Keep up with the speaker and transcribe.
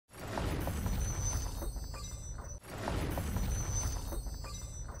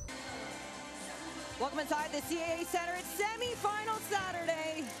Welcome inside the CAA Center. It's semi-final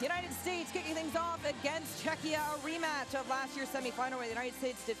Saturday. United States kicking things off against Czechia, a rematch of last year's semi-final where the United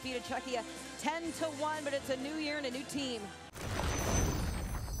States defeated Czechia 10-1, but it's a new year and a new team.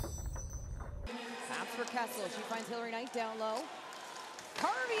 Taps for Kessel. She finds Hilary Knight down low.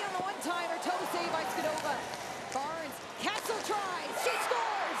 Harvey on the one-timer. Toe save by Skidova. Barnes. Kessel tries. She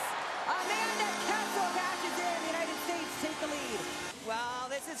scores! Amanda Kessel cashes in. The United States take the lead. Well,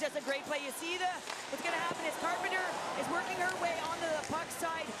 this is just a great play. You see what's going to happen is Carpenter is working her way onto the puck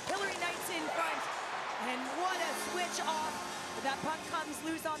side. Hilary Knight's in front. And what a switch off. That puck comes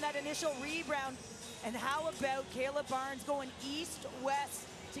loose on that initial rebound. And how about Kayla Barnes going east-west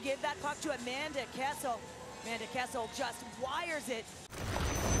to give that puck to Amanda Kessel. Amanda Kessel just wires it.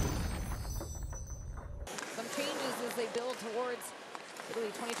 Some changes as they build towards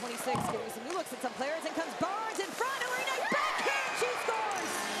Italy 2026, giving some new looks at some players. And comes Barnes in front. Hilary Knight backhand. She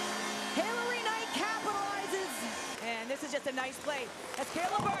scores. Hilary Knight capitalizes. And this is just a nice play. As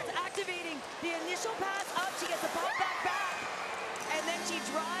Kayla Barnes activating the initial pass up, she gets the ball back. And then she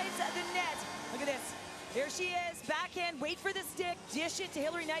drives the net. Look at this. There she is, backhand, wait for the stick, dish it to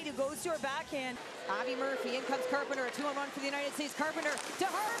Hilary Knight, who goes to her backhand. Abby Murphy, in comes Carpenter, a 2-on-1 for the United States. Carpenter to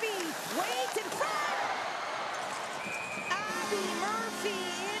Harvey, waits in front! Abby Murphy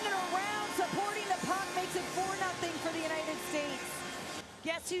in and around, supporting the puck, makes it 4-0 for the United States.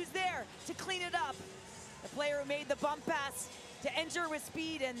 Guess who's there to clean it up? The player who made the bump pass to enter with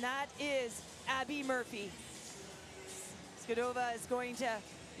speed, and that is Abby Murphy. Skidova is going to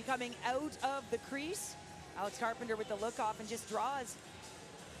be coming out of the crease. Alex Carpenter with the look off and just draws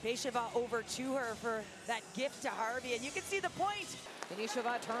Iihf over to her for that gift to Harvey. And you can see the point.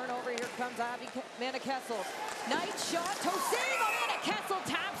 Iihf turnover. Here comes Amanda Kessel. Night shot. Toe save. Amanda Kessel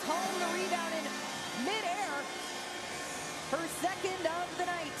taps home the rebound in midair. Her second of the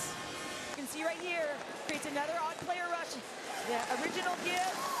night. You can see right here. Creates another odd player rush. The original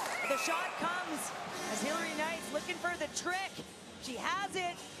give. The shot comes as Hilary Knight's looking for the trick. She has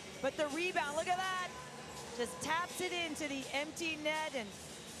it, but the rebound, look at that. Just taps it into the empty net, and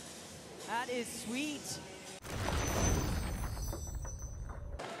that is sweet.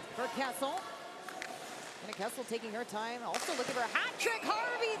 For Kessel. And Kessel taking her time, also looking for a hat trick.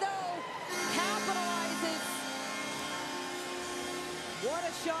 Harvey, though, capitalizes. What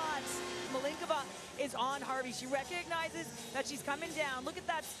a shot. Malinkova is on Harvey. She recognizes that she's coming down. Look at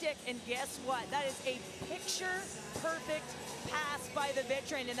that stick, and guess what? That is a picture-perfect pass by the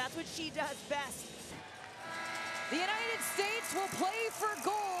veteran, and that's what she does best. The United States will play for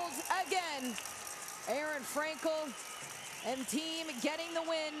gold again. Aaron Frankel and team getting the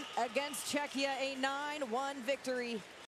win against Czechia, a 9-1 victory.